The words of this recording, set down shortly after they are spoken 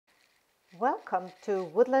Welcome to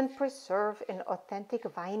Woodland Preserve in authentic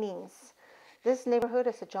Vinings. This neighborhood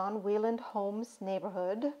is a John Wieland Homes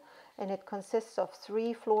neighborhood, and it consists of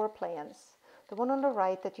 3 floor plans. The one on the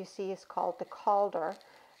right that you see is called the Calder.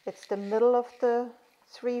 It's the middle of the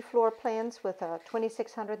 3 floor plans with a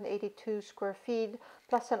 2,682 square feet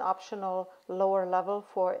plus an optional lower level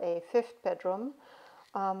for a 5th bedroom.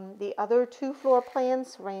 The other 2 floor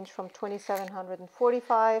plans range from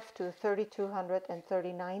 2,745 to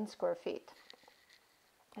 3,239 square feet.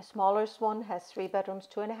 The smallest one has 3 bedrooms,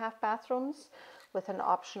 2.5 bathrooms with an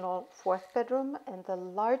optional 4th bedroom. And the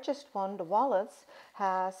largest one, the Wallace,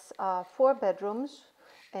 has 4 bedrooms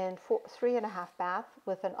and 3.5 bath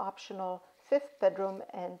with an optional 5th bedroom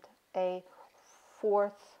and a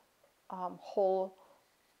 4th whole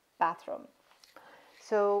bathroom.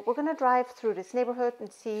 So we're going to drive through this neighborhood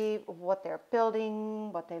and see what they're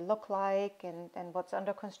building, what they look like, and what's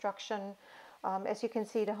under construction. As you can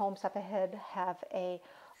see, the homes up ahead have a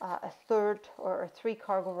 3rd or a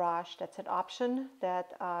 3-car garage. That's an option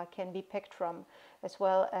that can be picked from, as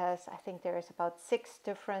well as I think there is about 6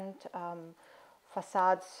 different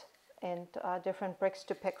facades and different bricks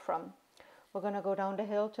to pick from. We're going to go down the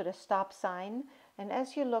hill to the stop sign, and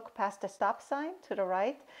as you look past the stop sign to the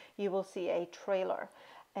right, you will see a trailer,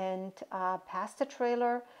 and past the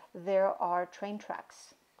trailer there are train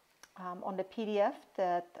tracks. On the PDF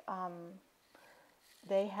that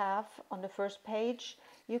they have on the first page,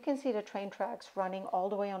 you can see the train tracks running all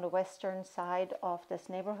the way on the western side of this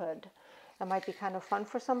neighborhood. It might be kind of fun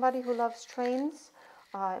for somebody who loves trains.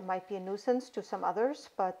 It might be a nuisance to some others,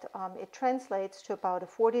 but it translates to about a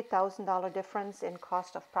 $40,000 difference in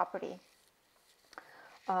cost of property.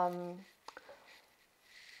 We're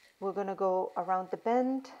going to go around the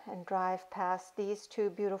bend and drive past these 2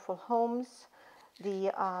 beautiful homes.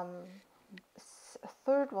 The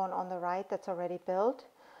 3rd one on the right that's already built,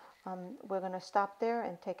 we're going to stop there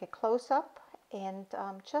and take a close-up, and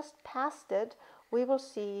just past it we will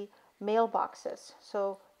see mailboxes.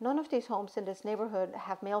 So none of these homes in this neighborhood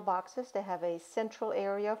have mailboxes. They have a central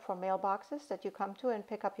area for mailboxes that you come to and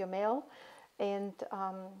pick up your mail. And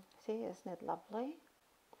see, isn't it lovely?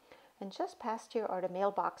 And just past here are the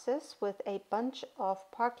mailboxes with a bunch of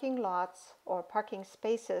parking lots or parking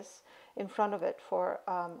spaces in front of it for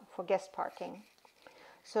guest parking.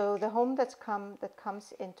 So the home that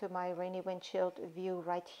comes into my rainy windshield view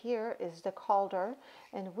right here is the Calder,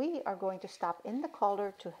 and we are going to stop in the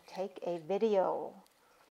Calder to take a video.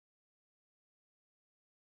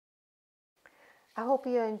 I hope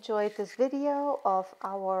you enjoyed this video of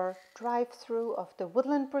our drive-through of the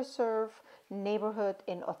Woodland Preserve neighborhood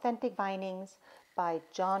in authentic Vinings by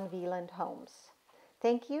John Wieland Homes.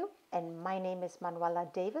 Thank you, and my name is Manuela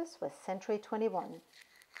Davis with Century 21.